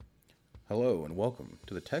Hello and welcome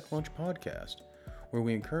to the Tech Lunch Podcast, where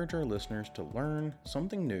we encourage our listeners to learn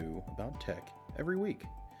something new about tech every week.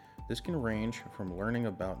 This can range from learning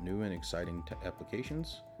about new and exciting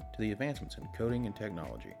applications to the advancements in coding and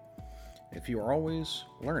technology. If you are always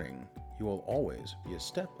learning, you will always be a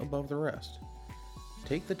step above the rest.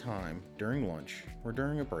 Take the time during lunch or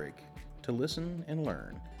during a break to listen and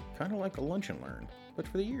learn, kind of like a lunch and learn, but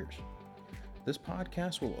for the ears. This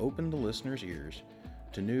podcast will open the listeners' ears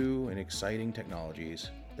to new and exciting technologies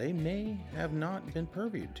they may have not been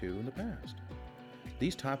purviewed to in the past.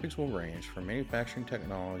 These topics will range from manufacturing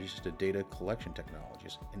technologies to data collection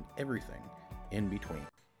technologies and everything in between.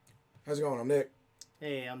 How's it going? I'm Nick.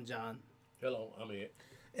 Hey, I'm John. Hello, I'm Ed.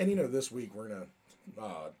 And this week we're going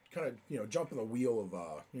to kind of, jump in the wheel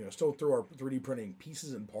of, still through our 3D printing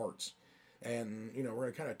pieces and parts. And, we're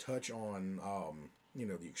going to kind of touch on, the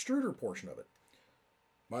extruder portion of it.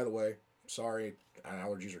 By the way, sorry,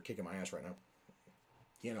 allergies are kicking my ass right now.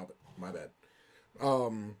 Can't help it. My bad.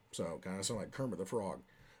 So kind of sound like Kermit the Frog.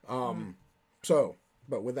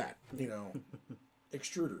 But with that,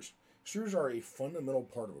 extruders. Extruders are a fundamental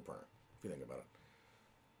part of a printer, if you think about it.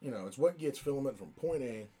 It's what gets filament from point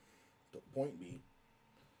A to point B,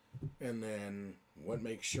 and then what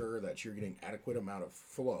makes sure that you're getting adequate amount of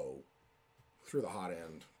flow through the hot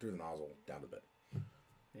end, through the nozzle, down to the bed.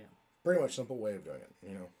 Yeah. Pretty much simple way of doing it.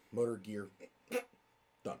 Motor, gear,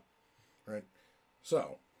 done. Right?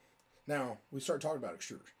 So, now we start talking about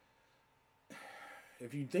extruders.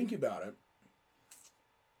 If you think about it,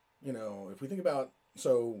 if we think about,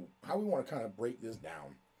 so how we want to kind of break this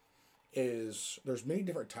down is there's many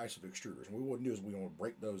different types of extruders. And what we want to do is we want to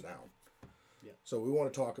break those down. Yeah. So we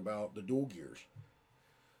want to talk about the dual gears,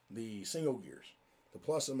 the single gears, the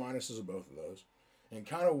plus and minuses of both of those, and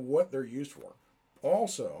kind of what they're used for.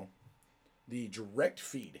 Also, the direct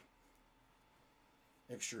feed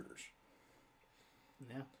extruders.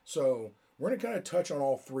 Yeah. So we're going to kind of touch on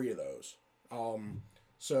all three of those.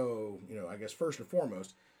 I guess first and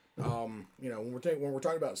foremost, when we're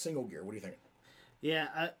talking about single gear, what do you think? Yeah,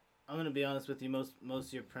 I'm going to be honest with you. Most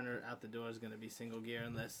of your printer out the door is going to be single gear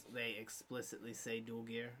unless they explicitly say dual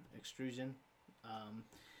gear extrusion. I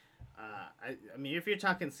mean, if you're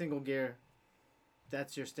talking single gear,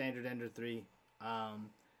 that's your standard Ender 3.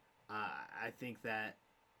 I think that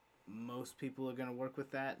most people are going to work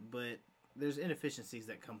with that, but there's inefficiencies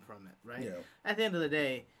that come from it, right? Yeah. At the end of the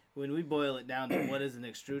day, when we boil it down to what is an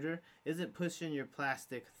extruder, is it pushing your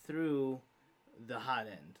plastic through the hot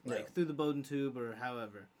end, like through the Bowden tube or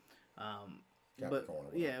however. Capricorn.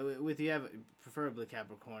 With you have preferably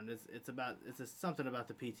Capricorn. It's something about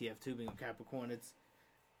the PTF tubing of Capricorn.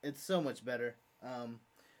 It's so much better.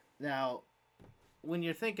 Now, when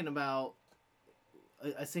you're thinking about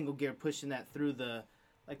a single gear pushing that through the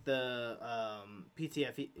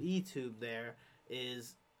PTFE tube, there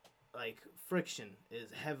is like friction is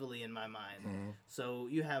heavily in my mind. Mm-hmm. So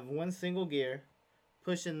you have one single gear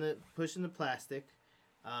pushing the plastic.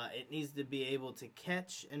 It needs to be able to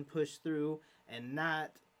catch and push through and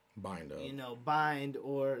not bind up. Bind,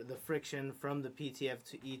 or the friction from the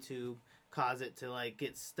PTFE tube cause it to like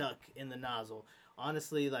get stuck in the nozzle.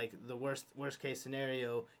 Honestly, like the worst case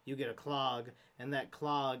scenario, you get a clog, and that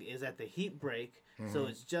clog is at the heat break, so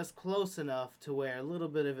it's just close enough to where a little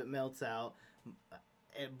bit of it melts out,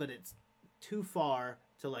 but it's too far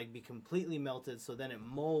to like be completely melted, so then it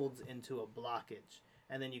molds into a blockage,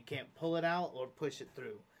 and then you can't pull it out or push it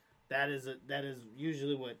through. That is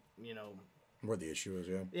usually what Where the issue is,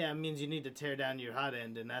 yeah. Yeah, it means you need to tear down your hot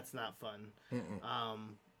end, and that's not fun.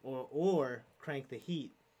 Or crank the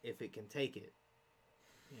heat if it can take it.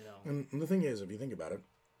 And the thing is, if you think about it,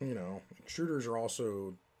 extruders are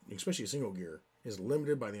also, especially single gear, is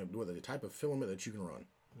limited by the type of filament that you can run.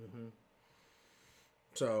 Mm-hmm.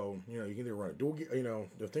 So, you can either run a dual gear,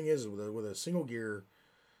 the thing is, with a single gear,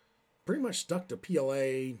 pretty much stuck to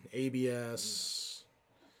PLA, ABS,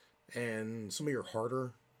 and some of your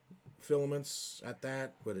harder filaments at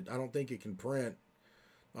that, but I don't think it can print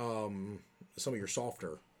some of your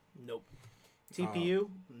softer. Nope. TPU?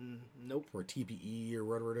 Nope. Or TPE or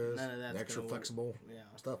whatever it is. None of that's extra flexible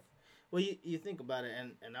stuff. Well, you think about it,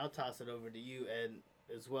 and I'll toss it over to you, Ed,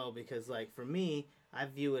 as well, because, like, for me, I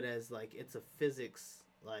view it as, like, it's a physics,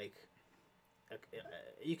 like,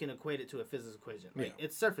 you can equate it to a physics equation. Like,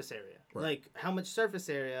 it's surface area. Right. Like, how much surface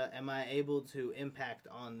area am I able to impact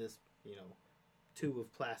on this, tube of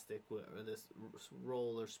plastic, or this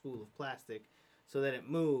roll or spool of plastic, so that it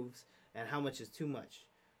moves, and how much is too much?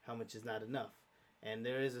 How much is not enough? And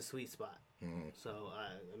there is a sweet spot. Mm-hmm. So,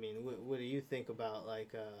 I mean, what do you think about,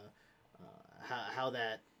 like, how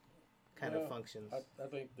that kind of functions. I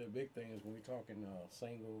think the big thing is when we're talking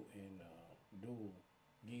single and dual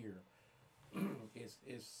gear, it's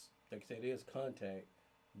like I said, it is contact.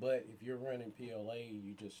 But if you're running PLA,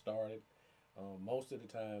 you just started. Most of the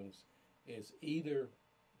times, it's either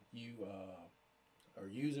you are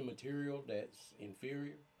using material that's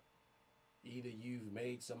inferior, either you've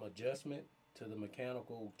made some adjustment to the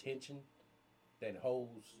mechanical tension that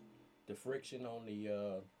holds the friction on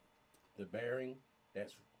the bearing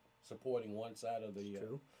that's supporting one side of the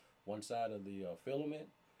filament,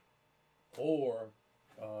 or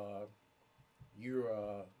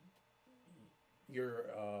you're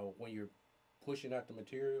when you're pushing out the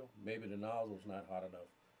material, maybe the nozzle's not hot enough.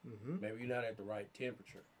 Maybe you're not at the right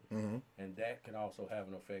temperature, and that can also have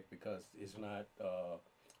an effect because it's not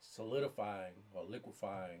solidifying or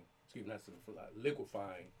liquefying. Excuse me, not solidifying,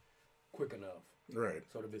 liquefying quick enough. Right.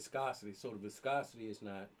 So the viscosity is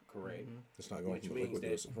not correct. It's not going which from means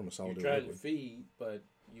liquid that from a solid you're to a trying to liquid. feed, but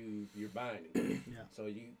you're binding. Yeah. So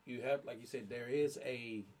you have, like you said, there is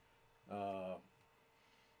a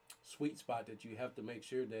sweet spot that you have to make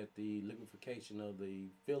sure that the liquefaction of the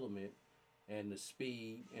filament and the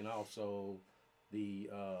speed and also the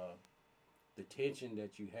tension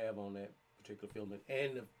that you have on that particular filament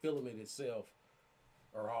and the filament itself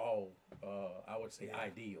are all I would say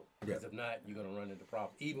ideal, because if not, you're going to run into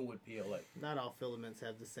problems even with PLA. Not all filaments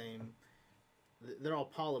have the same. They're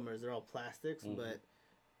all polymers. They're all plastics, but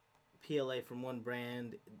PLA from one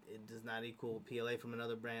brand it does not equal PLA from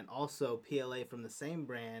another brand. Also, PLA from the same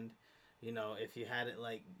brand, you know, if you had it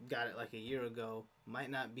got it like a year ago,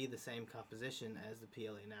 might not be the same composition as the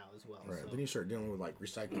PLA now as well. Right. So, Then you start dealing with like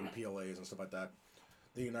recycling PLAs and stuff like that.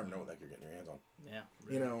 Then you never know what the heck you're getting your hands on. yeah,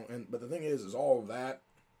 You know, but the thing is all of that,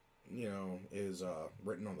 you know, is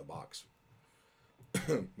written on the box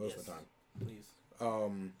most of the time. Please.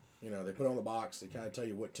 You know, they put it on the box. They kind of tell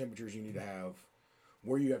you what temperatures you need to have,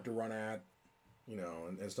 where you have to run at, you know,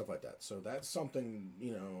 and stuff like that. So that's something,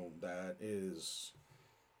 you know, that is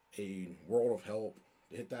a world of help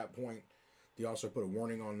to hit that point. They also put a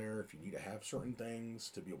warning on there if you need to have certain things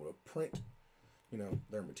to be able to print, you know,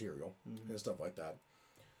 their material and stuff like that.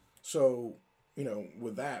 So, you know,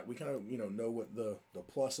 with that, we kind of, you know what the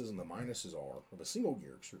pluses and the minuses are of a single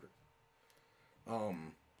gear extruder.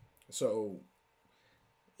 So,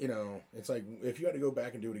 you know, it's like if you had to go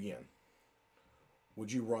back and do it again,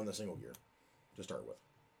 would you run the single gear to start with?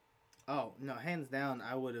 Oh no, hands down,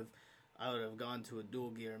 I would have gone to a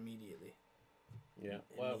dual gear immediately. Yeah.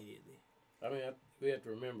 Well, Immediately. I mean, we have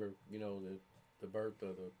to remember, you know, the birth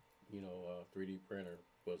of the, you know, 3D printer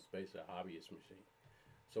was basically a hobbyist machine.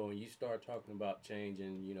 So when you start talking about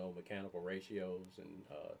changing, you know, mechanical ratios and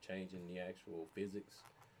changing the actual physics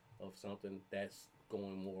of something, that's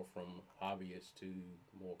going more from hobbyist to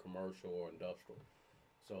more commercial or industrial.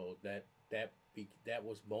 So that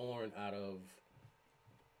was born out of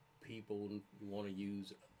people who want to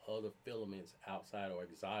use other filaments outside or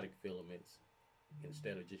exotic filaments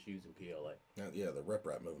instead of just using PLA. Yeah, the rep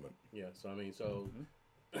rap movement. Yeah, so I mean,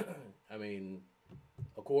 I mean,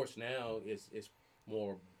 of course now it's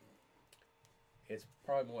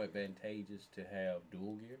probably more advantageous to have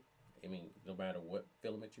dual gear. I mean, no matter what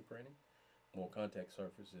filament you're printing, more contact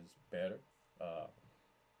surface is better.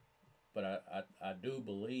 But I do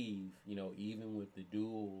believe, you know, even with the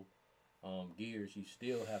dual gears, you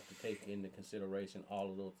still have to take into consideration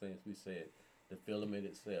all of those things we said. The filament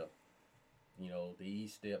itself, you know, the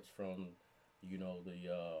E-steps from, you know, the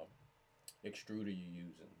extruder you're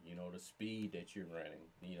using, you know, the speed that you're running,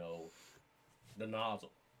 you know, the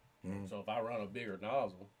nozzle. So if I run a bigger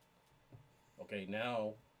nozzle, okay,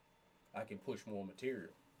 now I can push more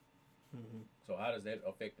material. So how does that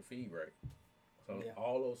affect the feed rate? So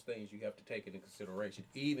all those things you have to take into consideration,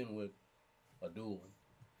 even with a dual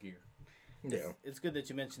gear. Yeah. It's good that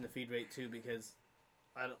you mentioned the feed rate too, because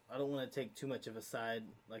I don't want to take too much of a side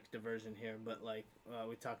diversion here, but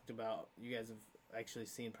we talked about, you guys have actually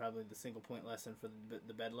seen probably the single point lesson for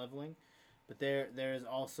the bed leveling, but there is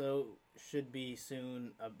also should be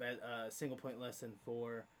soon a single point lesson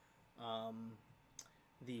for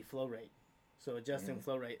the flow rate. So adjusting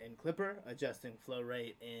flow rate in Clipper, adjusting flow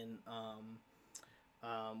rate in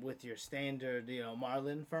with your standard, you know,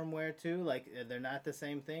 Marlin firmware too. Like, they're not the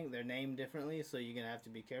same thing. They're named differently, so you're gonna have to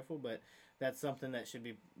be careful. But that's something that should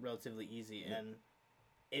be relatively easy, and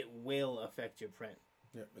it will affect your print.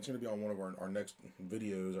 Yeah, it's going to be on one of our next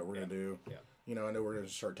videos that we're going to do. Yeah. You know, I know we're going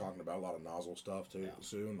to start talking about a lot of nozzle stuff too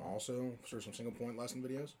soon also for some single point lesson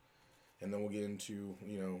videos. And then we'll get into,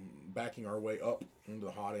 you know, backing our way up into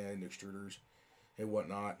the hot end extruders and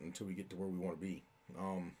whatnot until we get to where we want to be.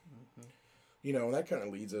 You know, that kind of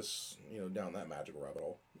leads us, you know, down that magical rabbit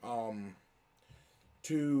hole.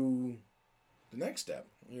 To the next step,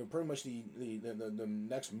 you know, pretty much the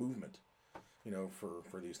next movement, you know,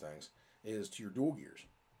 for these things is to your dual gears.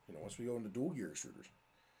 You know, once we go into dual gear extruders,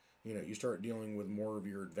 you know, you start dealing with more of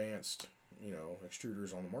your advanced, you know,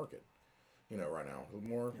 extruders on the market. You know, right now,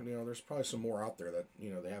 more, you know, there's probably some more out there that,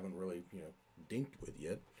 you know, they haven't really, you know, dinked with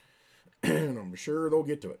yet. And I'm sure they'll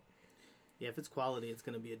get to it. Yeah, if it's quality, it's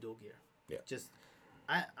going to be a dual gear. Yeah. Just,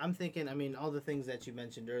 I'm thinking, I mean, all the things that you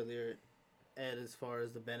mentioned earlier, Ed, as far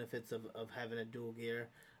as the benefits of having a dual gear,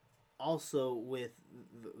 also with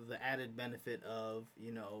the added benefit of,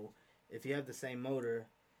 you know, if you have the same motor,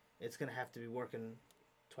 it's going to have to be working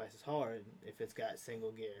twice as hard if it's got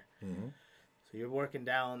single gear. Mm-hmm. So you're working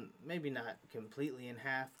down, maybe not completely in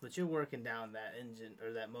half, but you're working down that engine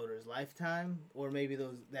or that motor's lifetime, or maybe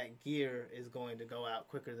that gear is going to go out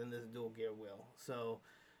quicker than this dual gear will. So,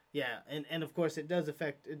 yeah, and of course it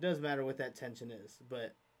does matter what that tension is,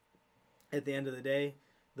 but at the end of the day,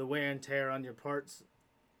 the wear and tear on your parts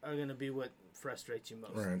are going to be what frustrates you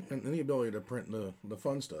most. Right, and the ability to print the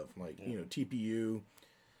fun stuff, like, you know, TPU,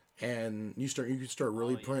 and you can start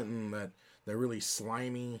really printing that really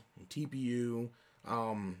slimy TPU,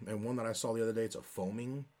 and one that I saw the other day, it's a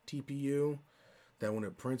foaming TPU, that when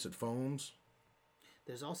it prints, it foams.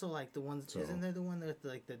 There's also like the ones, isn't there the one that's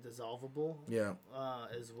like the dissolvable? Yeah.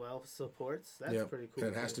 As well supports. That's pretty cool.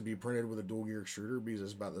 And it has to be printed with a dual gear extruder because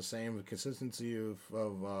it's about the same consistency of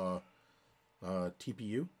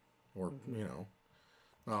TPU, or you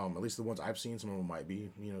know, at least the ones I've seen, some of them might be,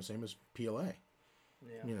 you know, same as PLA.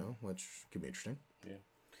 Yeah. You know, which could be interesting. Yeah.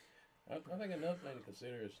 I think another thing to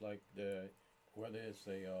consider is like whether it's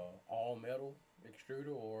a all metal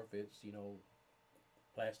extruder or if it's, you know,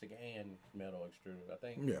 plastic and metal extruder. I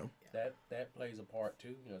think that plays a part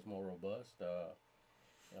too. You know, it's more robust.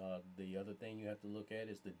 The other thing you have to look at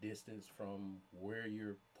is the distance from where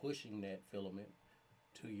you're pushing that filament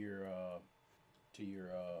to your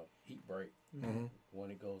heat break when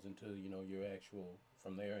it goes into, you know, your actual,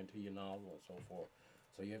 from there into your nozzle and so forth.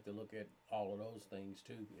 So you have to look at all of those things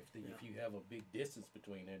too. If you have a big distance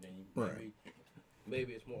between it, then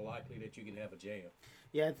maybe it's more likely that you can have a jam.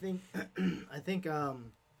 Yeah, I think a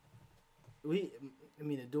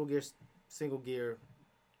dual gear, single gear,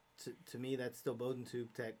 to me that's still Bowden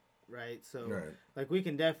tube tech, right? So like we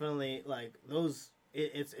can definitely like those.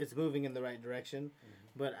 It's moving in the right direction,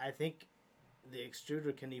 but I think the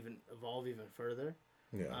extruder can even evolve even further.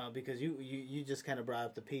 Yeah. Because you just kind of brought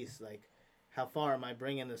up the piece, like how far am I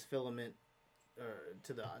bringing this filament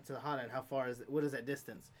to the hot end? How far what is that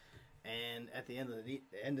distance? And at the end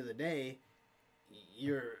of the day,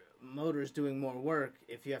 your motor's doing more work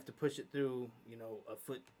if you have to push it through, you know, a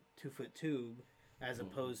 2-foot tube, as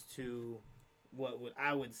opposed to what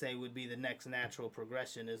I would say would be the next natural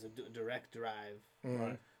progression is a direct drive.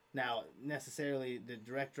 Right. Now, necessarily, the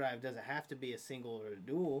direct drive doesn't have to be a single or a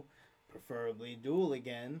dual, preferably dual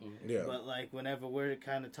again. Yeah. But like whenever we're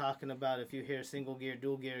kind of talking about, if you hear single gear,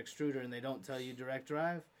 dual gear extruder, and they don't tell you direct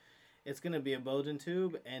drive, it's going to be a Bowden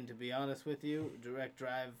tube. And to be honest with you, direct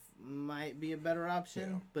drive might be a better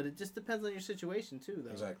option. But it just depends on your situation too,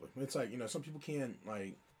 though. Exactly. It's like, you know, some people can't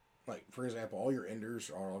like for example, all your enders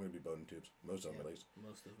are all going to be Bowden tubes. Most of them, at least.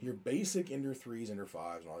 Most of them. Your basic Ender 3s, Ender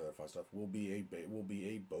 5s, and all that fun stuff will be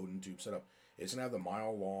a Bowden tube setup. It's gonna have the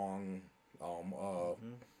mile long,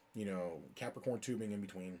 you know, Capricorn tubing in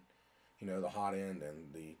between, you know, the hot end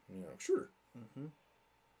and the, you know, extruder.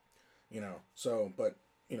 You know, so, but,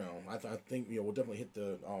 you know, I think, you know, we'll definitely hit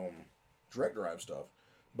the direct drive stuff,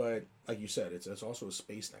 but like you said, it's also a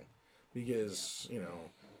space thing, because you know,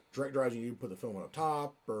 direct drives, you need to put the filament up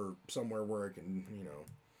top or somewhere where it can, you know,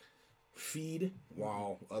 feed,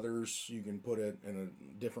 while others you can put it in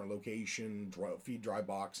a different location, feed dry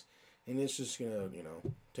box, and it's just gonna, you know,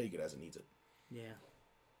 take it as it needs it. Yeah.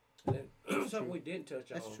 And something we didn't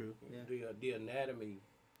touch on. That's true. Yeah. The anatomy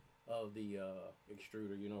of the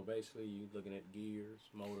extruder. You know, basically you're looking at gears,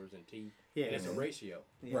 motors, and teeth. Yeah. And it's a ratio.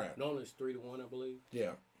 Yeah. Right. Normally it's 3-to-1, I believe.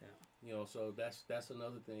 Yeah. You know, so that's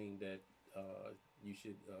another thing that you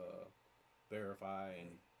should verify and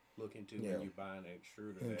look into when you're buying an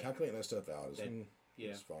extruder. And calculating that stuff out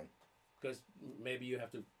is fun. Because maybe you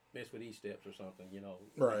have to mess with these steps or something, you know.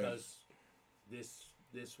 Right. Because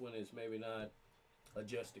this one is maybe not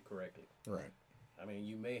adjusted correctly. Right. I mean,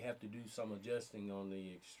 you may have to do some adjusting on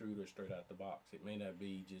the extruder straight out the box. It may not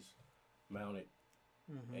be just mount it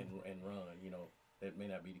and run, you know. That may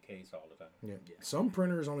not be the case all the time. Yeah. Some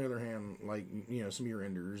printers, on the other hand, like, you know, some of your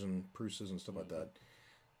Enders and Pruses and stuff like that,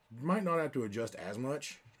 might not have to adjust as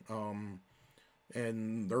much.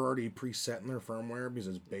 and they're already preset in their firmware because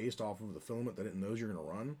it's based off of the filament that it knows you're going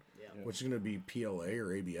to run, Yeah. which is going to be PLA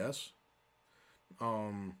or ABS.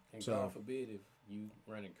 And So God forbid if you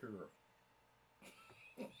run in Cura.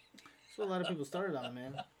 That's what a lot of people started on,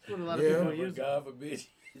 man. That's what a lot of Yeah. people are But using. God forbid.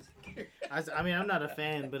 I mean, I'm not a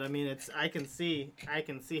fan, but I mean, I can see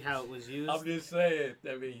how it was used, I'm just saying.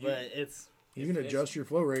 I mean, but it's. you can adjust your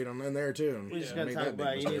flow rate on in there too. And We just make gotta talk that big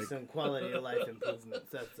about you need mistake. some quality of life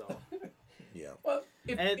improvements. That's all. Yeah. Well,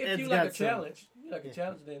 if Ed's you got like a some- challenge,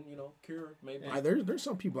 then Cura maybe. There's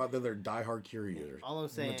some people out there that are diehard Cura users. All I'm gonna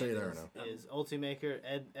saying tell you that right is Ultimaker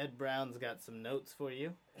Ed Brown's got some notes for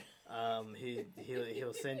you.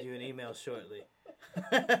 He'll send you an email shortly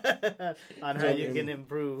on how you can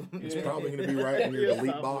improve. It's probably going to be right in your Your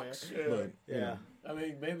delete software. box. But Yeah, I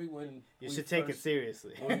mean, maybe when you we should take it first-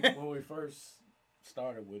 seriously. when we first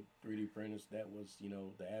started with 3D printers, that was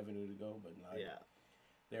the avenue to go. But like, Yeah,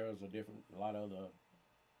 there was a lot of other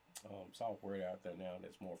software out there now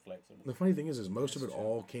that's more flexible. the funny thing is most of it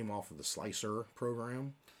all came off of the Slicer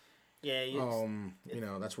program. yeah,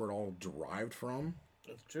 That's where it all derived from.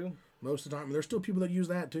 it's true. Most of the time, and there's still people that use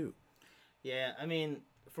that too. Yeah, I mean,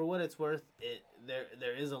 for what it's worth,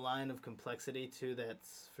 there is a line of complexity too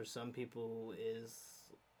that's for some people is,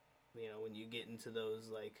 when you get into those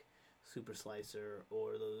like Super Slicer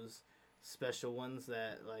or those special ones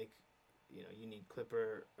that like, you need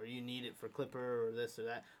Clipper or you need it for Clipper or this or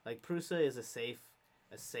that. Like Prusa is a safe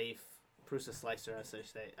Prusa Slicer,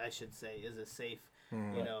 I should say, is a safe,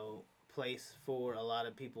 place for a lot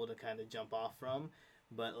of people to kind of jump off from.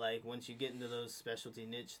 But like once you get into those specialty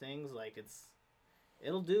niche things, like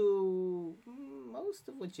it'll do most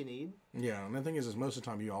of what you need. Yeah, and the thing is most of the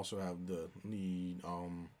time you also have the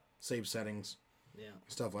save settings, Yeah,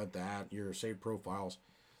 stuff like that, your save profiles.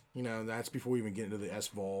 That's before we even get into the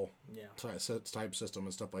SVOL yeah, type system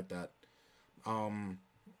and stuff like that.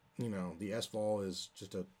 The SVOL is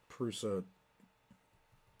just a Prusa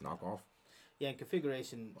knockoff. yeah. And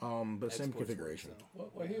configuration. But same exports work, configuration. so.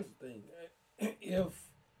 Well, here's the thing: if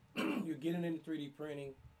you're getting into 3D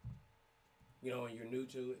printing, and you're new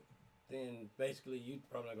to it, then basically you're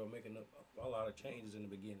probably not gonna make a lot of changes in the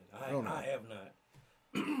beginning. I have not.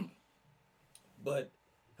 But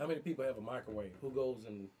how many people have a microwave? Who goes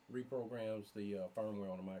and reprograms the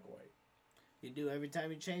firmware on the microwave? You do every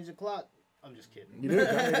time you change the clock. I'm just kidding. You do,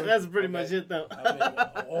 technically. That's pretty much it, though. I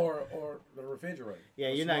mean, or the refrigerator. Yeah,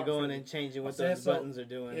 Or you're not smart going fridge. and changing what I'm saying, those so buttons are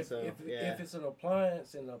doing. If it's an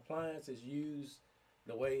appliance and the appliance is used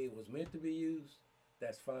the way it was meant to be used,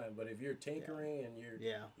 that's fine. But if you're tinkering and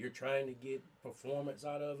you're trying to get performance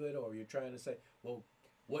out of it, or you're trying to say, well,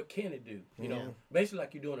 what can it do? Basically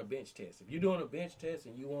like you're doing a bench test. If you're doing a bench test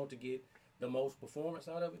and you want to get the most performance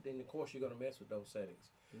out of it, then of course you're going to mess with those settings.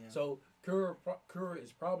 Yeah. So Cura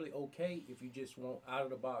is probably okay if you just want out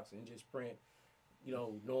of the box and just print,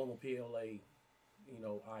 normal PLA,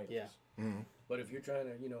 items. Yeah. Mhm. But if you're trying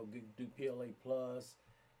to, do PLA plus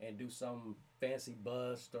and do some fancy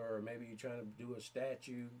bust, or maybe you're trying to do a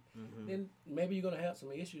statue, then maybe you're going to have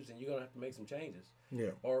some issues and you're going to have to make some changes.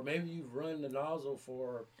 Yeah. Or maybe you've run the nozzle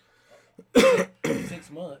for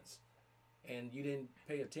 6 months and you didn't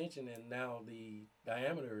pay attention, and now the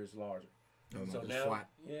diameter is larger. No, So it's now, flat.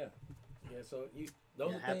 yeah. So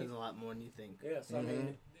those It are happens things. a lot more than you think. Yeah, so I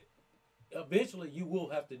mean, eventually you will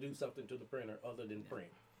have to do something to the printer other than print.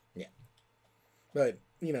 But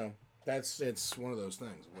it's one of those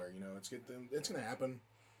things where it's gonna happen.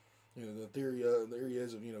 The theory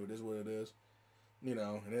is of it is what it is.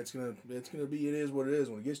 And it's gonna be it is what it is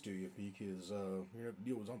when it gets to you, because you have to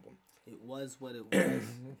deal with something. It was what it was.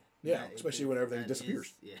 Yeah, especially when everything that disappears.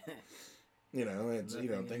 is- yeah. It's Nothing things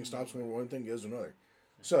anymore. stops when one thing goes to another.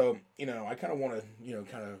 So I kind of want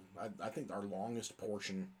to I think our longest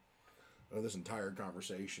portion of this entire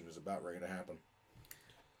conversation is about ready to happen.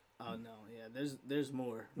 Oh no, yeah. There's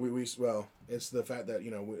more. Well, it's the fact that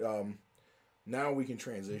now we can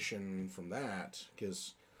transition from that,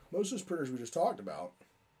 because most of those printers we just talked about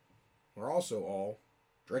are also all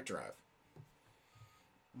direct drive.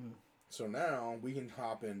 So now we can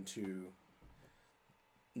hop into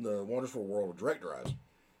the wonderful world of direct drives.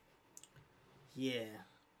 Yeah.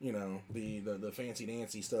 The fancy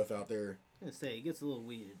dancy stuff out there. I'm gonna say it gets a little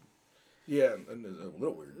weird. Yeah, and it's a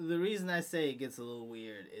little weird. The reason I say it gets a little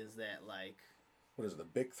weird is that like What is it, the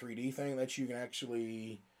big 3D thing that you can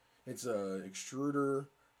actually? It's a extruder,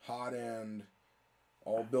 hot end,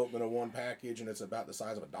 all built into one package, and it's about the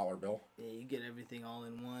size of a $1 bill. yeah, you get everything all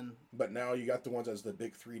in one. But now you got the ones that's the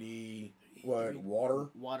big 3D, water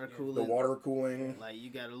cooling. the water cooling. Like you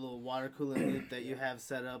got a little water cooling loop that you have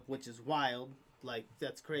set up, which is wild. Like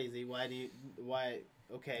that's crazy. Why?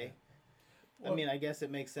 Okay. I mean, I guess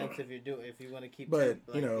it makes sense if you want to keep. But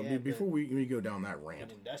temp, before we go down that but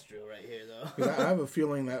rant, industrial right here though. 'cause I have a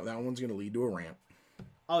feeling that one's going to lead to a rant.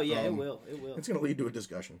 Oh yeah, it will. It will. It's going to lead to a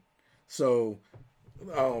discussion. So,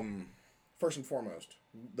 first and foremost,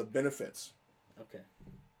 the benefits. Okay.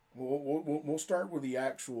 We'll start with the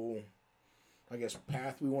actual, I guess,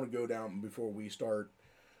 path we want to go down before we start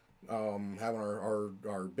having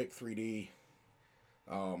our big 3D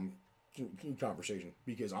conversation.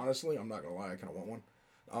 Because honestly, I'm not gonna lie, I kind of want one.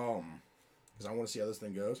 Because I want to see how this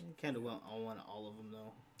thing goes. Kind of want all of them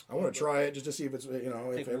though. I want to try it just to see if it's Take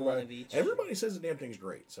if one of each. everybody says the damn thing's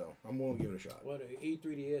great, so I'm willing to give it a shot. Well, the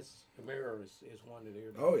E3DS Camaro is one that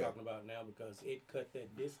everybody's Oh, yeah. talking about now because it cut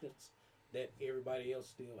that distance that everybody else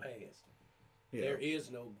still has. Yeah. There is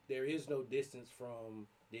no distance from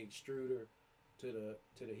the extruder to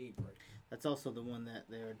the heat break. That's also the one that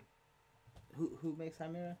they're. Who makes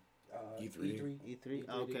Chimera? E3. E3.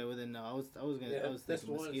 Okay, well then no, I was That's the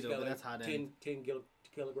thinking one Mosquito, got but like that's hot end. 10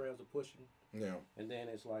 kilograms of pushing, Yeah, and then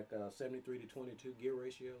it's like 73 to 22 gear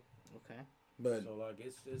ratio. Okay. but So like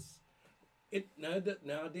it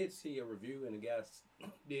now I did see a review and the guy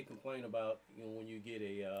did complain about when you get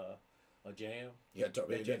a jam. yeah, that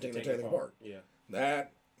you have to take the take thing it apart. Yeah.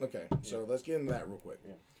 That okay. So let's get into that real quick.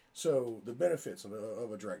 Yeah. So the benefits of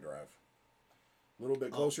a direct drive. A little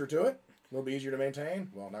bit closer to it, a little bit easier to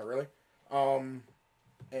maintain. Well, not really. And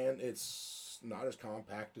it's not as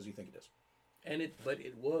compact as you think it is. But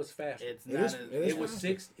it was faster. It's It not is- as, it is It was faster.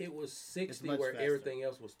 60 much where faster. everything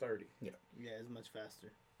else was 30. yeah, it's much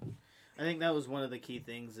faster. I think that was one of the key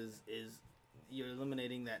things is you're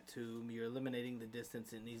eliminating that tube, you're eliminating the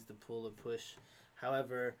distance it needs to pull or push.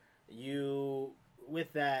 However,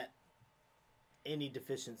 with that, any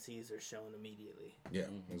deficiencies are shown immediately. Yeah,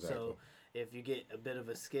 exactly. So if you get a bit of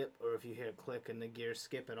a skip or if you hear a click and the gears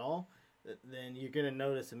skip at all, then you're gonna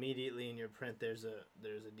notice immediately in your print there's a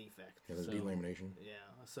defect. yeah, there's So, delamination. yeah,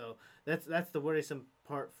 so that's the worrisome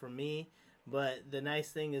part for me. But the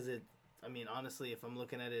nice thing is I mean, honestly, if I'm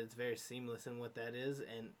looking at it, it's very seamless in what that is,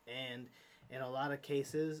 and in a lot of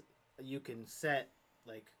cases, you can set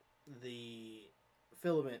like the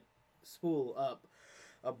filament spool up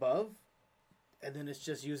above, and then it's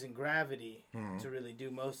just using gravity to really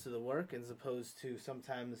do most of the work, as opposed to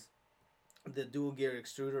sometimes the dual gear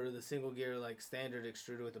extruder or the single gear like standard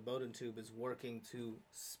extruder with the Bowden tube is working to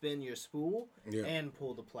spin your spool Yeah. and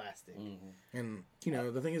pull the plastic. And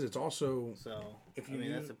the thing is, it's also So If I you mean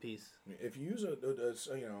use- that's a piece. if you use a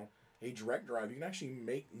direct drive, you can actually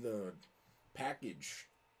make the package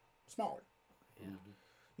smaller.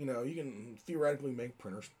 Yeah. You can theoretically make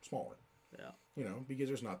printers smaller. Yeah. Because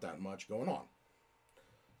there's not that much going on.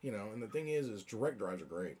 And the thing is direct drives are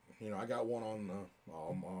great. I got one on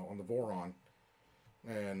the Voron,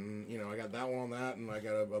 and I got that one on that, and I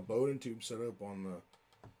got a Bowden tube set up on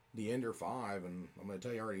the Ender 5, and I'm gonna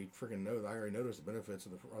tell you, I already noticed the benefits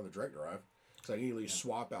of the direct drive, because I can easily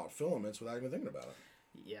swap out filaments without even thinking about it.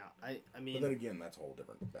 Yeah. I But mean then again, that's a whole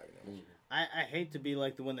different bag of nails. I hate to be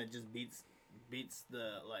like the one that just beats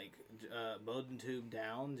the Bowden tube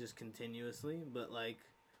down just continuously, but like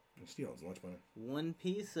And stealing's lunch money. one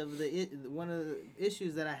piece of one of the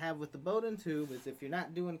issues that I have with the Bowden tube is if you're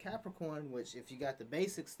not doing Capricorn, which if you got the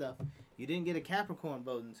basic stuff, you didn't get a Capricorn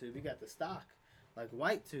Bowden tube, you got the stock like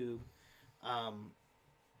white tube.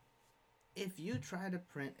 If you try to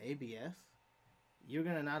print ABS, you're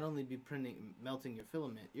gonna not only be melting your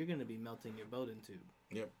filament, you're gonna be melting your Bowden tube.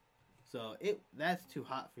 Yep. So that's too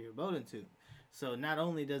hot for your Bowden tube. So not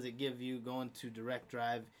only does it give you going to direct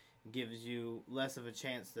drive, gives you less of a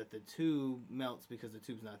chance that the tube melts because the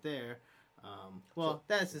tube's not there.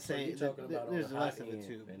 That's to So say you're talking about on there's the less hot of a end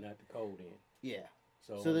tube. and not the cold end. Yeah.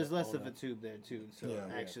 So So there's on less the- of a tube there too. So Yeah.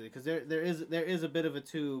 actually, because there is a bit of a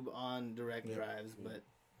tube on direct Yeah. drives, but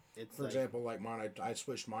it's For like, example, like mine, I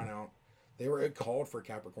switched mine out. It called for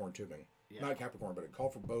Capricorn tubing. Yeah. Not Capricorn, but it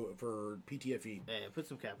called for PTFE yeah, put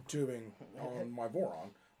some Capricorn. tubing on my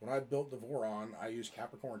Voron. When I built the Voron, I used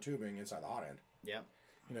Capricorn tubing inside the hot end. Yeah.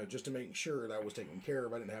 Just to make sure that was taken care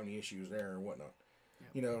of. I didn't have any issues there and whatnot.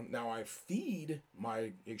 Now I feed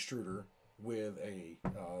my extruder with a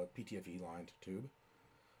PTFE lined tube,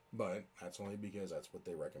 but that's only because that's what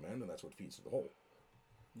they recommend and that's what feeds to the hole.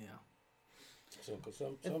 Yeah. So, because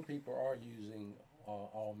some people are using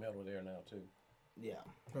all metal there now too. Yeah.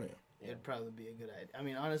 Oh yeah. It'd probably be a good idea. I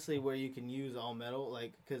mean, honestly, where you can use all metal,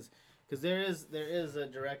 like, because there is a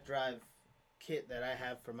direct drive kit that I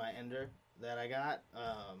have for my Ender that I got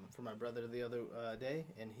for my brother the other day,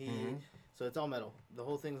 and he so it's all metal. The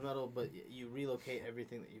whole thing's metal, but you relocate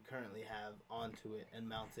everything that you currently have onto it and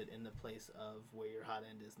mount it in the place of where your hot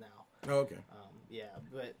end is now. Oh, okay. Yeah,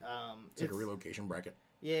 but It's like a relocation bracket.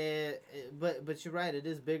 yeah, but you're right. It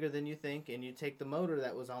is bigger than you think, and you take the motor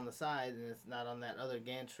that was on the side, and it's not on that other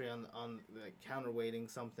gantry on the counterweighting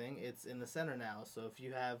something. It's in the center now. So if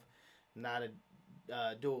you have not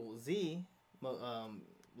a dual Z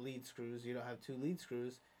lead screws, you don't have two lead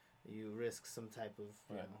screws, you risk some type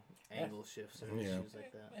of angle shifts or issues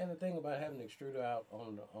like that. And the thing about having the extruder out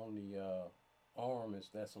on the arm is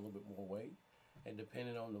that's a little bit more weight. And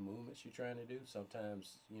depending on the movements you're trying to do,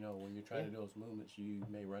 sometimes, when you're trying to do those movements, you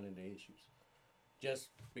may run into issues. Just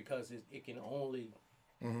because it can only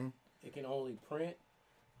print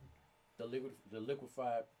the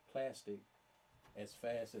liquefied plastic as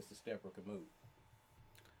fast as the stepper can move.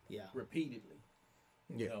 Yeah. Repeatedly.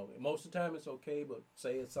 Yeah. Most of the time it's okay, but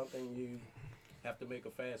say it's something you have to make a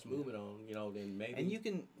fast movement on, then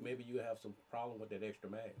maybe you have some problem with that extra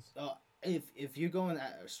mass. If you're going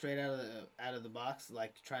straight out of the box,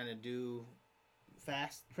 like trying to do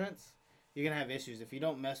fast prints, you're gonna have issues if you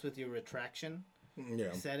don't mess with your retraction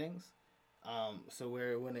settings. So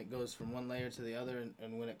when it goes from one layer to the other,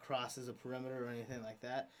 and when it crosses a perimeter or anything like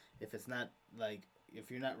that, if it's not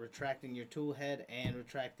if you're not retracting your tool head and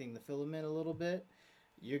retracting the filament a little bit,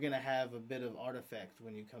 you're gonna have a bit of artifact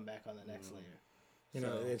when you come back on the next layer.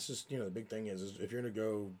 It's just the big thing is if you're gonna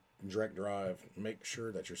go direct drive, make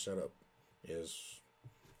sure that your setup is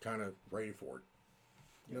kind of ready for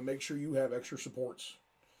it. Make sure you have extra supports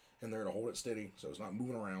in there to hold it steady so it's not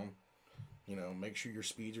moving around. Make sure your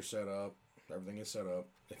speeds are set up, everything is set up.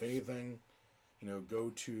 If anything, go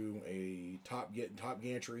to a top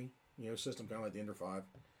gantry, system kind of like the Ender 5,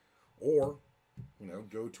 or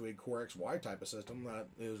go to a Core XY type of system that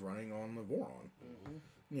is running on the Voron.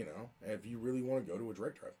 If you really want to go to a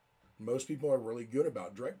direct drive, most people are really good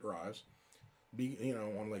about direct drives.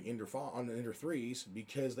 On like Ender 5, on the Ender 3s,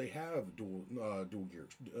 because they have dual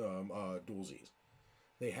gears, dual Z's.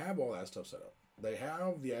 They have all that stuff set up. They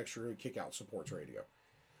have the extra kick out supports ready to go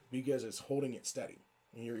because it's holding it steady.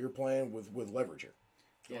 You're playing with leverage here.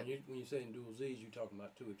 Yeah. When you're saying dual Z's, you're talking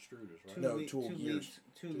about two extruders, right? Two gears.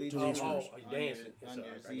 Two leads. Oh, you're dancing. On your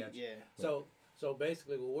I Z, got you. yeah. So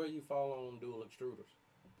basically, where you fall on dual extruders?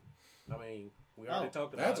 I mean, we already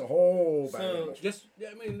talked about that's a whole bag.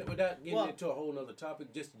 Without getting into a whole nother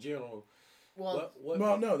topic, just general. Well,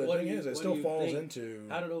 the thing is, it still falls into.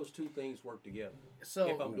 How do those two things work together? So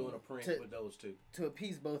if I'm doing a print with those two, to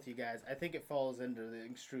appease both you guys, I think it falls under the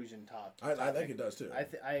extrusion top. I think it does too.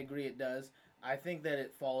 I agree it does. I think that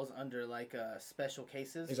it falls under special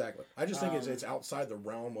cases. Exactly. I just think it's outside the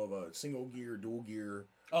realm of a single gear, dual gear,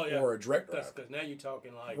 Oh, yeah. or a direct drive. Because now you're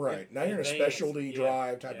talking like right now you're in a specialty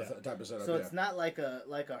drive type of setup. So it's not like a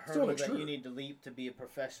hurdle that you need to leap to be a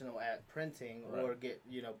professional at printing or get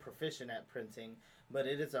proficient at printing, but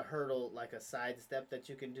it is a hurdle, like a sidestep that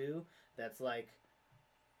you can do. That's like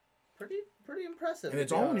pretty impressive. And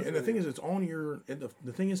it's on. And the thing is, it's on your.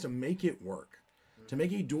 The thing is to make it work, to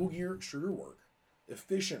make a dual gear extruder work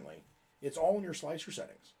efficiently. It's all in your slicer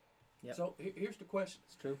settings. Yep. So here's the question.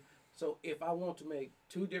 It's true. So if I want to make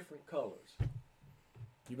two different colors,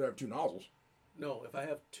 you better have two nozzles. No, if I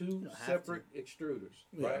have two separate extruders,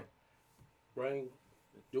 right? Running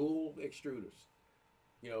dual extruders,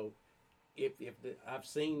 I've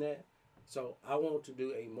seen that. So I want to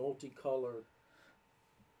do a multicolored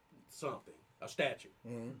something, a statue.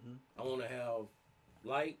 Mm-hmm. I want to have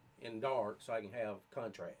light and dark so I can have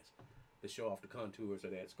contrast to show off the contours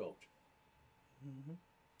of that sculpture. Mm-hmm.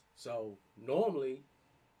 So normally,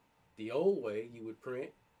 the old way, you would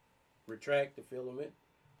print, retract the filament,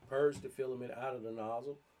 purge the filament out of the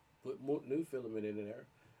nozzle, put new filament in there,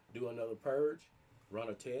 do another purge, run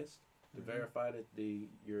a test to verify that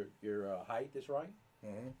your height is right.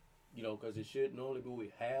 Mm-hmm. Because it should normally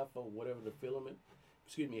be half of whatever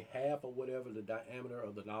the diameter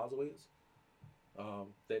of the nozzle is.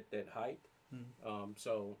 That height. Mm-hmm.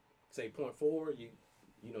 So say 0.4,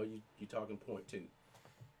 you're talking 0.2.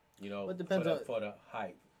 It depends for the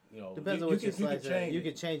height. Depends on what you slicer. You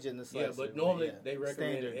can change it in the slicer. Yeah, but normally they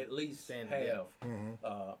recommend at least half. Yeah.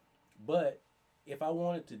 Mm-hmm. But if I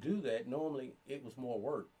wanted to do that, normally it was more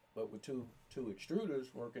work. But with two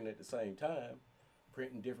extruders working at the same time,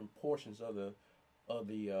 printing different portions of the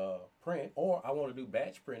print, or I want to do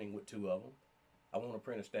batch printing with two of them. I want to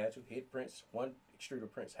print a statue. It prints one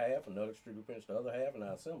extruder prints half, another extruder prints the other half, and I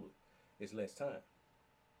assemble it. It's less time.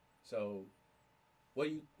 So, what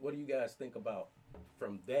do you guys think about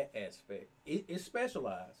from that aspect? It's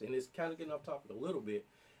specialized, and it's kind of getting off topic a little bit,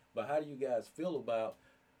 But how do you guys feel about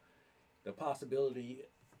the possibility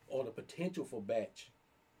or the potential for batch?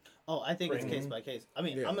 Oh, I think it's Printing. case by case. I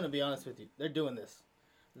mean, Yeah. I'm gonna be honest with you. They're doing this.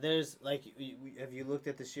 There's like, have you looked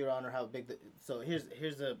at the Chiron or how big the? So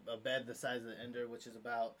here's a bed the size of the Ender, which is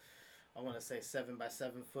about, I want to say 7 by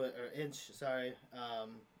 7 foot or inch. Sorry,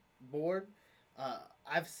 board.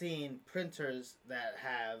 I've seen printers that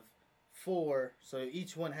have 4, so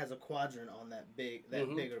each one has a quadrant on that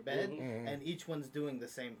bigger bed, and each one's doing the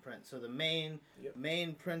same print. So the main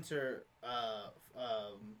printer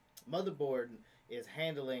motherboard is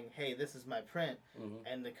handling, hey, this is my print,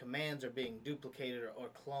 and the commands are being duplicated or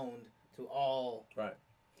cloned to all the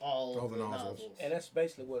the nozzles. nozzles. And that's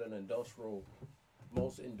basically what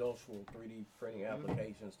most industrial 3D printing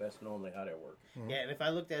applications, that's normally how they work. Yeah, and if I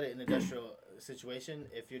looked at it in an industrial situation,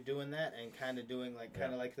 if you're doing that and kind of doing like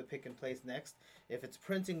the pick and place next, if it's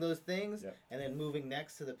printing those things and then moving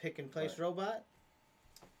next to the pick and place robot,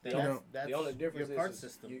 The only difference your part is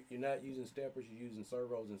system. you're not using steppers, you're using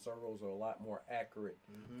servos, and servos are a lot more accurate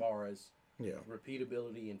as far as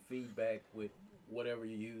repeatability and feedback with whatever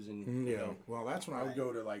you're using. You know. Well, that's when I would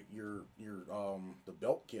go to like your the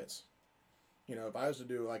belt kits. You know, if I was to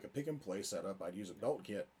do like a pick and place setup, I'd use a belt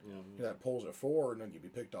kit that pulls it forward and then can be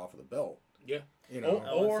picked off of the belt. Yeah. You know,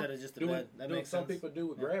 Oh, instead of just a bed. That doing makes some sense. people do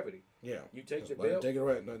with gravity. yeah. You take the Let it belt, take it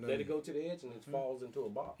away. let it go to the edge, and it falls into a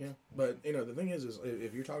box. Yeah, but you know the thing is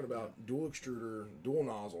if you're talking about dual extruder, dual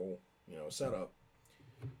nozzle, you know, setup,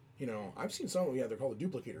 you know, I've seen some. They're called the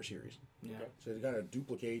duplicator series. Yeah. So they kind of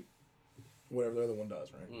duplicate whatever the other one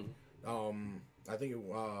does, right? I think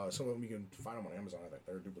some of them you can find them on Amazon. I think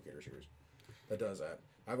they're a duplicator series that does that.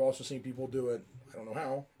 I've also seen people do it. I don't know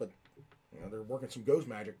how, but you know, they're working some ghost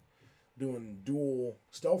magic, doing dual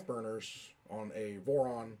stealth burners on a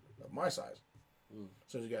Voron of my size.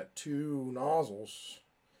 So you got 2 nozzles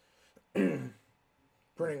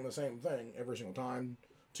printing the same thing every single time.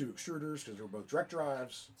 2 extruders because they're both direct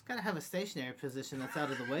drives. It's got to have a stationary position that's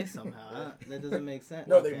out of the way somehow. That doesn't make sense.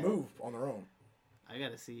 No, Okay. they move on their own. I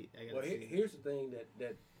gotta see. Well, here's the thing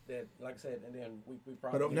that like I said, and then we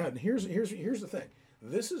probably. But now here's the thing.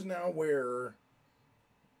 This is now where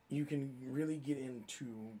you can really get into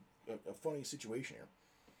a funny situation here.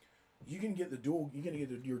 You can get your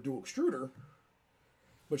dual extruder,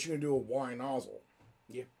 but you can do a Y nozzle.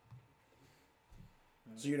 Yeah.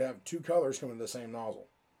 So you'd have 2 colors coming to the same nozzle.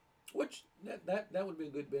 Which that would be a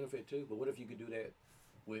good benefit too. But what if you could do that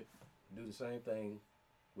do the same thing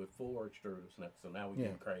with 4 extruders? So now we're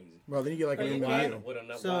getting crazy. Well, then you get like an you MMU. can. With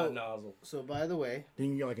a So- wide nozzle. So by the way,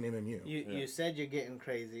 Then you get like an MMU. you said you're getting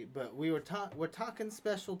crazy, but we're talking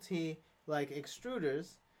specialty like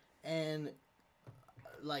extruders, and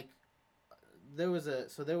like there was a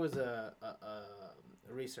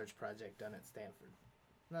research project done at Stanford.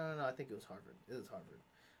 No, I think it was Harvard. It was Harvard.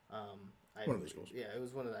 One of the schools. Yeah, it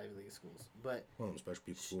was one of the Ivy League schools. But One of them special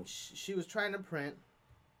people schools. she was trying to print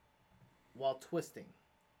while twisting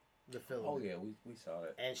the filament. Oh yeah, we saw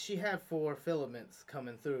that. And she had 4 filaments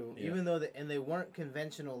coming through, Yeah. even though they weren't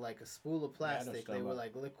conventional like a spool of plastic. They were about.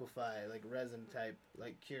 like liquefied, like resin type,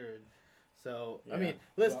 like cured. So I Yeah. mean,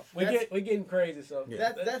 listen, Well, we're getting crazy. So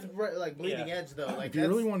that's like bleeding edge though. Like If you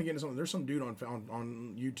really want to get into something, there's some dude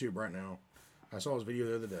on YouTube right now. I saw his video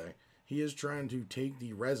the other day. He is trying to take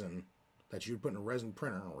the resin that you'd put in a resin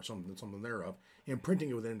printer or something thereof and printing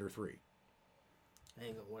it with Ender 3.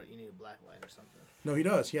 ain't gonna work. You need a black light or something. No, he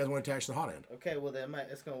does. He has one attached to the hot end. Okay, well then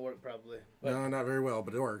it's gonna work probably. No, not very well,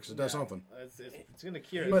 but it works. It does something. It's gonna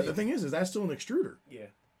cure. But it. the thing is that's still an extruder. yeah.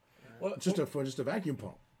 Well, It's just a vacuum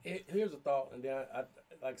pump. here's a thought, and then I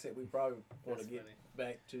like I said, we probably want to That's get funny.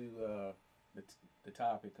 back to the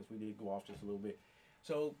topic because we did go off just a little bit.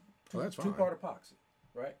 So That's fine. 2-part epoxy,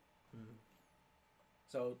 right?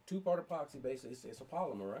 So 2-part epoxy basically it's a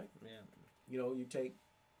polymer, right? Yeah. You know, you take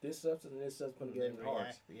this substance and this substance, put together in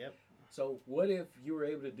parts. Yep. So what if you were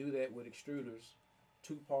able to do that with extruders,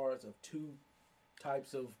 2 parts of 2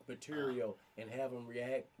 types of material, and have them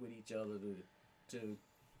react with each other to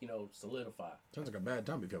solidify? Sounds like a bad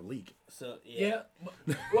time if you have a leak. So Yeah.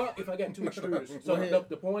 Well, if I got 2 extruders, so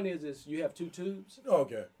the point is you have 2 tubes. Oh,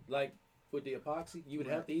 okay. Like with the epoxy, you would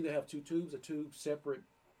have to either have 2 tubes or 2 separate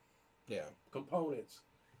Yeah. components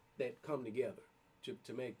that come together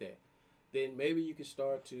to make that. Then maybe you could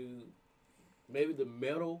start to maybe the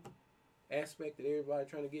metal aspect that everybody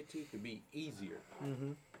trying to get to could be easier.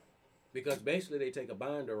 Because basically they take a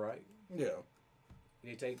binder, right? Yeah.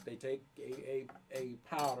 They take a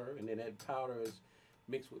powder, and then that powder is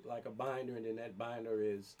mixed with like a binder, and then that binder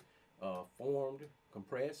is formed,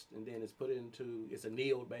 compressed, and then it's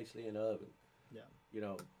annealed basically in the oven. Yeah. You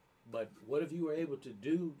know, but what if you were able to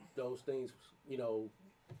do those things,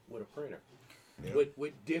 with a printer. Yeah.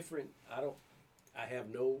 With different, I have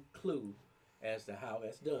no clue as to how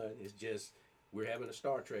that's done. It's just we're having a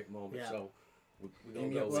Star Trek moment, Yeah. so we're gonna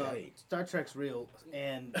And go yet, with Well, it. Star Trek's real,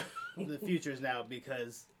 and the future's now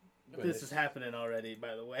because Well, this it's- is happening already.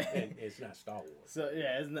 By the way, And it's not Star Wars. so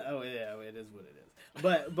yeah, it's not, oh yeah, it is what it is.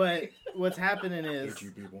 But what's happening is Hate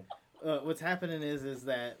you people. what's happening is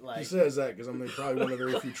that He like says that because I'm probably one of the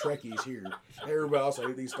very few Trekkies here. Everybody else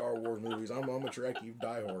hates these Star Wars movies. I'm a Trekkie,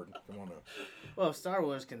 diehard. Come on now. well, if Star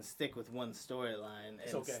Wars can stick with one storyline,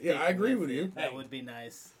 It's and okay. stick Yeah, I agree with it, you. That Hey. would be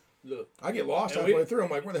nice. Look, I get lost And halfway we- through. I'm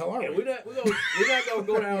like, where the hell are and we? we're not gonna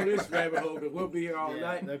go down this rabbit hole because we'll be here all Yeah,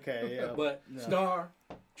 night. okay, yeah. But No. Star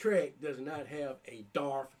Trek does not have a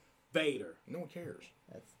Darth Vader. No one cares.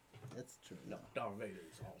 That's true. No, Darth Vader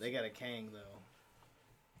is awesome. They got a Kang though.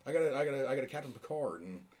 I got a Captain Picard,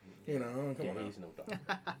 and come on now. He's no Darth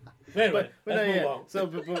Vader. Anyway, But let's no, move yeah. on. So,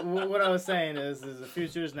 but what I was saying is the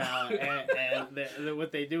future's now, and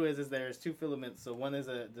what they do is there's two filaments. So one is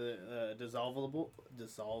the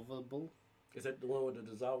dissolvable. Is that the one with the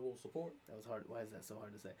dissolvable support? That was hard. Why is that so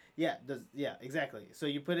hard to say? Yeah, exactly. So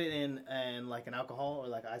you put it in like an alcohol or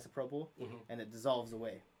like isopropyl, and it dissolves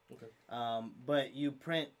away. Okay. But you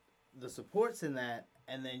print the supports in that,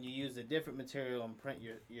 and then you use a different material and print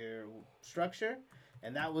your structure.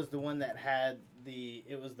 And that was the one that had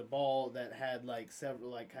it was the ball that had like several,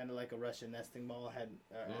 like kind of like a Russian nesting ball, had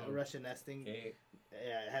a Russian nesting. Egg.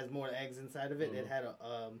 Yeah, it has more eggs inside of it. It had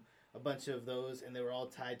a bunch of those, and they were all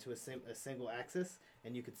tied to a single axis,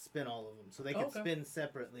 and you could spin all of them. So they could spin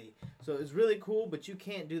separately. So it was really cool, but you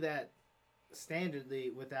can't do that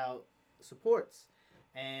standardly without supports.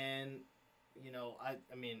 And,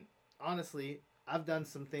 I mean, honestly, I've done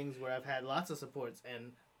some things where I've had lots of supports,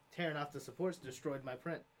 and tearing off the supports destroyed my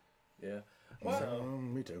print. Yeah.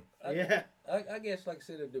 Me too. I guess, like I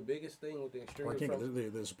said, the biggest thing with the Or I extruder can't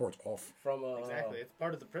get the support's off. from Exactly. It's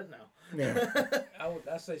part of the print now. Yeah.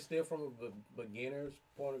 I say still from a beginner's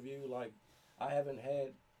point of view, like I haven't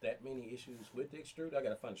had that many issues with the extruder. I got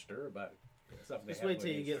to find a story about it. Just wait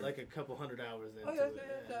till you get like a couple $100 into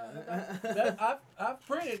it. I've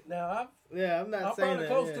printed now. I'm not I'm saying probably that.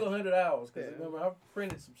 close Yeah. to 100 hours because Yeah. remember I've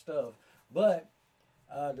printed some stuff. But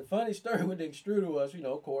the funny story with the extruder was,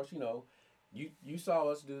 of course, you saw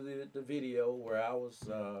us do the video where I was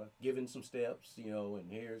giving some steps,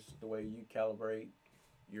 and here's the way you calibrate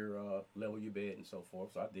your level your bed and so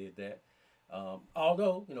forth. So I did that.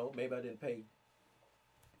 Although maybe I didn't pay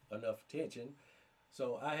enough attention.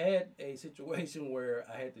 So I had a situation where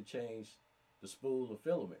I had to change the spool of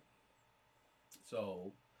filament.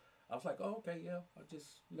 So I was like, oh, okay, yeah, I'll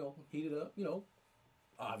just, heat it up,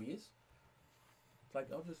 obvious. It's like,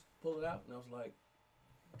 I'll just pull it out. And I was like,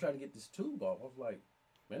 I'm trying to get this tube off. I was like,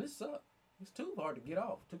 man, this sucks. This tube hard to get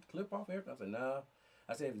off. Took the clip off, everything. I said, nah.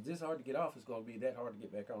 I said, if it's this hard to get off, it's going to be that hard to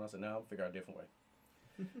get back on. I said, nah, I'll figure out a different way.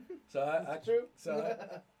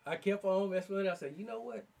 I kept on messing with it. I said, you know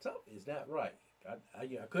what? Something is not right. I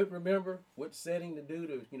couldn't remember what setting to do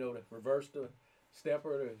to, to reverse the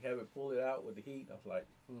stepper to have it pull it out with the heat. I was like,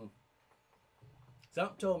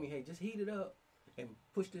 Something told me, hey, just heat it up and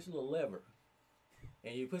push this little lever.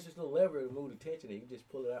 And you push this little lever to move the tension and you just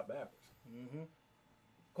pull it out backwards. Mm-hmm.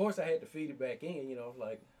 Of course, I had to feed it back in, I was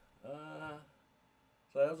like,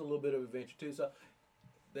 so that was a little bit of adventure too. So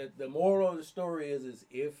the moral of the story is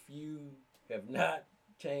if you have not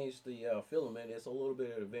changed the filament, it's a little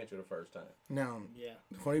bit of an adventure the first time. Now, Yeah.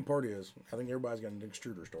 the funny part is, I think everybody's got an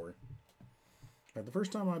extruder story. Like the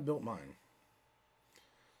first time I built mine,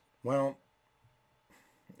 well,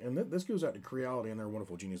 and this goes out to Creality and their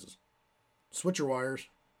wonderful geniuses. Switcher wires.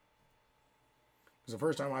 Because the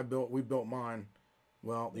first time we built mine,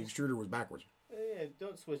 well, the extruder was backwards. Yeah,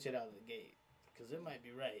 don't switch it out of the gate, because it might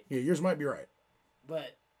be right. Yeah, yours might be right.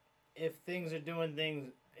 But if things are doing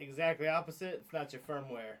things exactly opposite, it's not your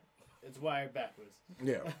firmware. It's wired backwards.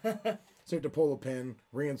 Yeah. So you have to pull a pin,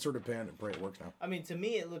 reinsert a pin, and pray it works now. I mean, to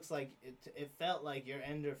me, it looks like it felt like your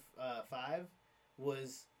Ender 5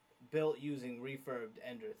 was built using refurbed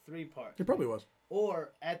Ender 3 parts. It probably was.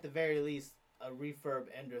 Or, at the very least, a refurb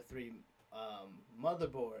Ender 3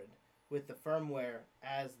 motherboard with the firmware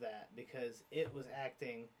as that, because it was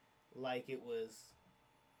acting like it was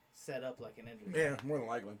set up like an Ender 3. Yeah, more than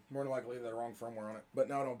likely. More than likely, they're wrong firmware on it. But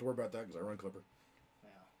now I don't have to worry about that because I run Clipper. Yeah.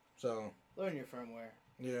 So, Learn your firmware.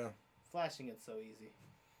 yeah. Flashing it's so easy.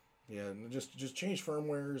 Yeah, and just change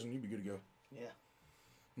firmwares and you'd be good to go. Yeah.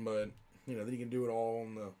 But, then you can do it all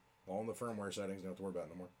on the firmware settings. You don't have to worry about it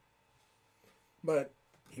no more. But,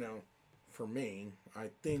 for me, I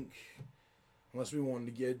think, unless we wanted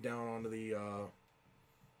to get down onto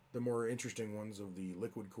the more interesting ones of the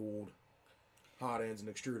liquid-cooled hot ends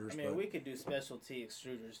and extruders. I mean, but we could do specialty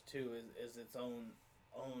extruders too as its own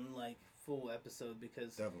like full episode,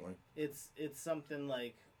 because definitely. it's something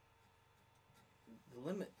like the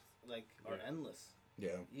limits like are endless.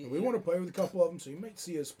 Yeah, we want to play with a couple of them, so you might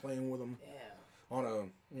see us playing with them. Yeah. On a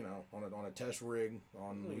test rig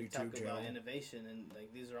on the We YouTube talk channel. about innovation, and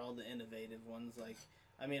like these are all the innovative ones. Like,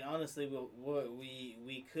 I mean, honestly,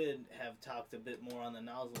 we could have talked a bit more on the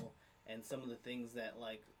nozzle and some of the things that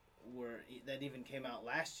like that even came out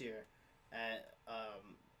last year at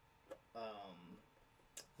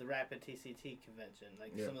the Rapid TCT convention.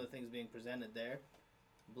 Like some of the things being presented there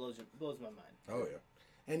blows my mind. Oh yeah,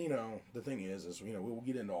 and the thing is we'll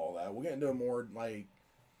get into all that. We'll get into a more like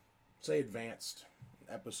say advanced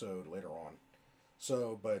episode later on.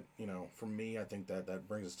 So, but for me, I think that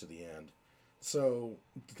brings us to the end. So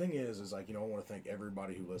the thing is like I want to thank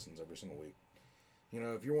everybody who listens every single week.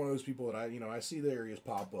 If you're one of those people that I see the areas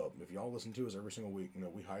pop up. If y'all listen to us every single week,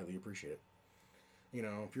 we highly appreciate it.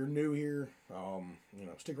 If you're new here,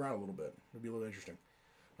 stick around a little bit. It'll be a little interesting.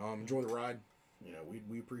 Enjoy the ride.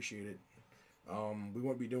 We appreciate it. We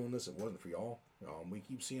wouldn't be doing this if it wasn't for y'all. We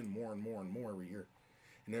keep seeing more and more and more every year,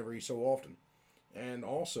 and every so often. And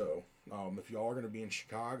also, if y'all are going to be in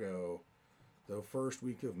Chicago the first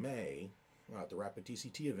week of May at the Rapid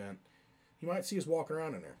TCT event, you might see us walking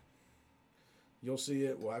around in there. You'll see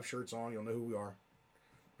it. We'll have shirts on. You'll know who we are.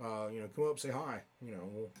 Come up, say hi.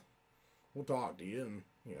 We'll talk to you and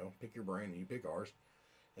pick your brain and you pick ours,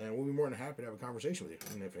 and we'll be more than happy to have a conversation with you.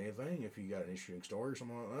 And if anything, if you got an interesting story or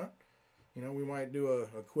something like that, we might do a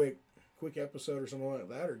quick episode or something like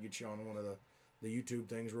that, or get you on one of the YouTube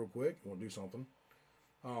things real quick. We'll do something.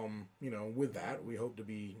 With that, we hope to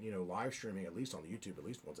be live streaming at least on the YouTube at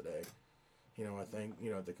least once a day. I think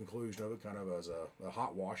at the conclusion of it, kind of as a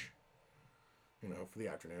hot wash. For the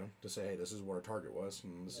afternoon, to say, hey, this is what our target was,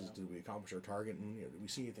 and this is, did we accomplish our target, and did we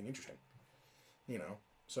see anything interesting?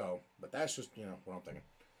 So, but that's just, what I'm thinking.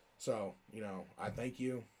 So, I thank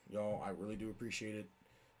you, y'all. I really do appreciate it.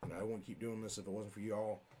 I wouldn't keep doing this if it wasn't for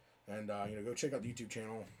y'all. And, go check out the YouTube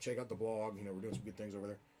channel, check out the blog. We're doing some good things over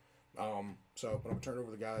there. But I'm going to turn it over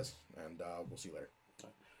to the guys, and we'll see you later.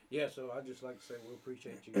 Yeah, so I'd just like to say we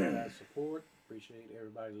appreciate you guys' support. Appreciate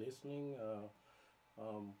everybody listening.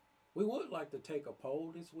 We would like to take a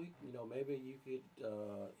poll this week. Maybe you could,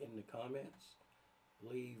 in the comments,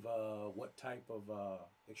 leave what type of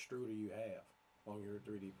extruder you have on your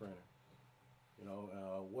 3D printer.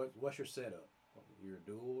 What's your setup? Your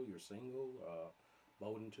dual, your single,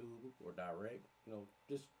 molding tube, or direct?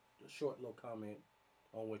 Just a short little comment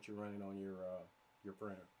on what you're running on your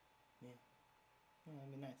printer. Yeah,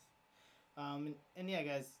 that'd be nice. And yeah,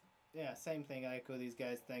 guys, same thing. I echo these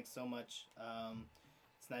guys. Thanks so much.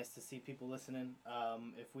 It's nice to see people listening.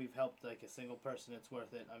 If we've helped like a single person, it's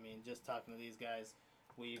worth it. I mean, just talking to these guys,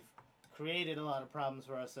 we've created a lot of problems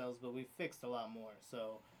for ourselves, but we've fixed a lot more.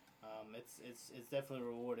 So it's definitely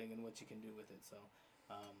rewarding in what you can do with it. So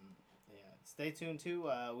stay tuned too.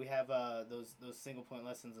 We have those single point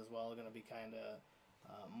lessons as well are going to be kind of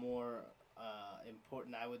more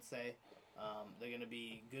important, I would say. They're going to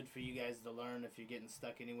be good for you guys to learn if you're getting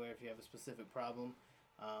stuck anywhere, if you have a specific problem.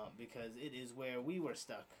 Because it is where we were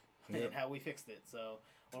stuck and how we fixed it, so,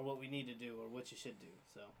 or what we need to do or what you should do.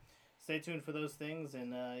 So stay tuned for those things,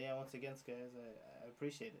 and once again, guys, I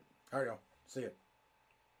appreciate it. All right, y'all. See ya.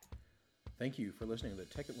 Thank you for listening to the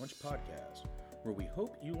Tech at Lunch podcast, where we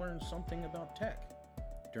hope you learned something about tech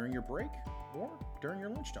during your break or during your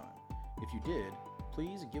lunchtime. If you did,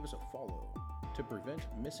 please give us a follow to prevent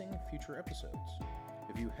missing future episodes.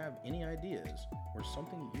 If you have any ideas or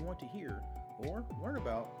something you want to hear or learn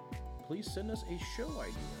about, please send us a show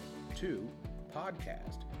idea to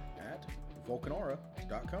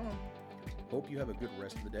podcast@vulcanara.com. Hope you have a good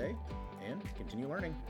rest of the day and continue learning.